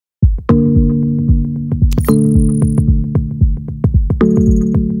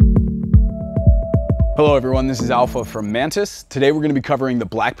Hello everyone, this is Alpha from Mantis. Today we're going to be covering the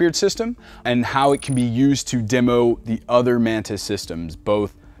Blackbeard system and how it can be used to demo the other Mantis systems,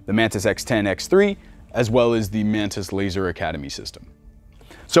 both the Mantis X10, X3, as well as the Mantis Laser Academy system.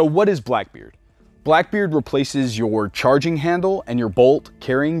 So what is Blackbeard? Blackbeard replaces your charging handle and your bolt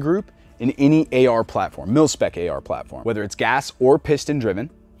carrying group in any AR platform, mil-spec AR platform, whether it's gas or piston driven.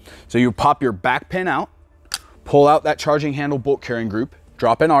 So you pop your back pin out, pull out that charging handle bolt carrying group,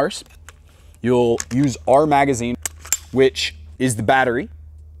 drop in ours. You'll use our magazine, which is the battery.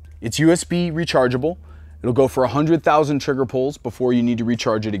 It's USB rechargeable. It'll go for 100,000 trigger pulls before you need to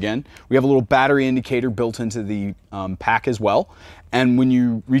recharge it again. We have a little battery indicator built into the pack as well. And when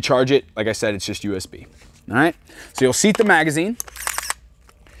you recharge it, like I said, it's just USB. All right, so you'll seat the magazine.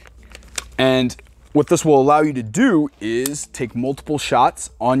 And what this will allow you to do is take multiple shots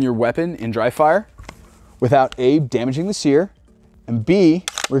on your weapon in dry fire without A, damaging the sear, and B,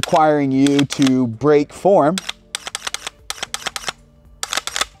 requiring you to break form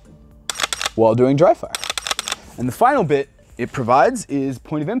while doing dry fire. And the final bit it provides is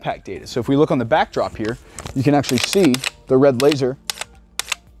point of impact data. So if we look on the backdrop here, you can actually see the red laser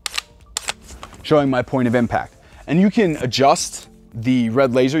showing my point of impact. And you can adjust the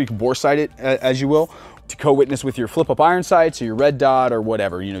red laser, you can bore sight it as you will, to co-witness with your flip-up iron sights or your red dot or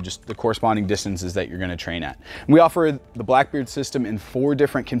whatever, you know, just the corresponding distances that you're going to train at. And we offer the Blackbeard system in 4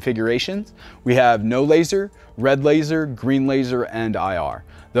 different configurations. We have no laser, red laser, green laser, and IR.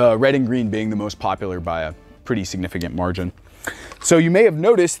 The red and green being the most popular by a pretty significant margin. So you may have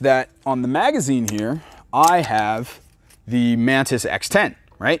noticed that on the magazine here, I have the Mantis X10,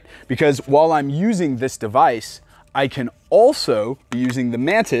 right? Because while I'm using this device, I can also be using the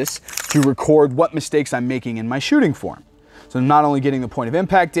Mantis to record what mistakes I'm making in my shooting form. So I'm not only getting the point of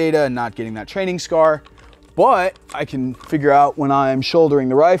impact data and not getting that training scar, but I can figure out when I'm shouldering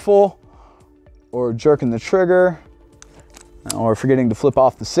the rifle or jerking the trigger or forgetting to flip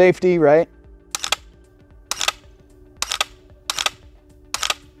off the safety, right?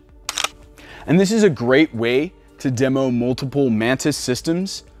 And this is a great way to demo multiple Mantis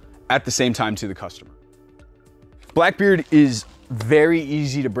systems at the same time to the customer. Blackbeard is very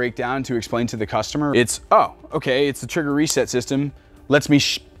easy to break down to explain to the customer. It's, oh, okay, it's the trigger reset system. Lets me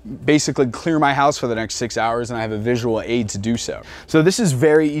basically clear my house for the next 6 hours and I have a visual aid to do so. So this is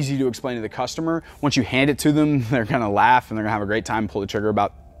very easy to explain to the customer. Once you hand it to them, they're gonna laugh and they're gonna have a great time, pull the trigger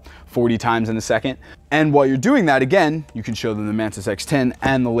about 40 times in a second. And while you're doing that, again, you can show them the Mantis X10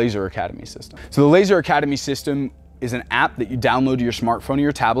 and the Laser Academy system. So the Laser Academy system is an app that you download to your smartphone or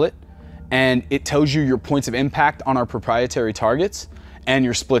your tablet, and it tells you your points of impact on our proprietary targets and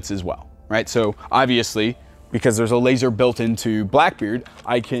your splits as well, right? So obviously, because there's a laser built into Blackbeard,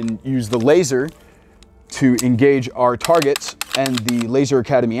 I can use the laser to engage our targets, and the Laser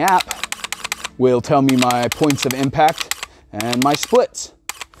Academy app will tell me my points of impact and my splits.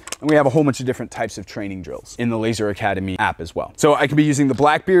 And we have a whole bunch of different types of training drills in the Laser Academy app as well. So I can be using the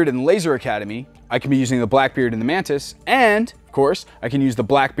Blackbeard and the Laser Academy, I can be using the Blackbeard and the Mantis, and of course, I can use the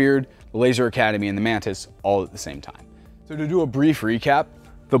Blackbeard, the Laser Academy, and the Mantis all at the same time. So to do a brief recap,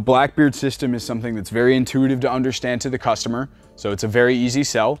 the Blackbeard system is something that's very intuitive to understand to the customer, so it's a very easy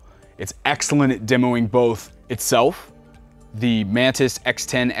sell. It's excellent at demoing both itself, the Mantis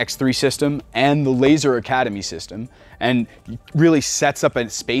X10, X3 system, and the Laser Academy system, and really sets up a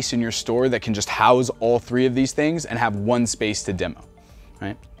space in your store that can just house all 3 of these things and have one space to demo,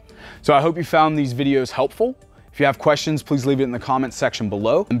 right? So I hope you found these videos helpful. If you have questions, please leave it in the comments section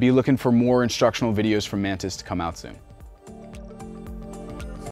below and be looking for more instructional videos from Mantis to come out soon.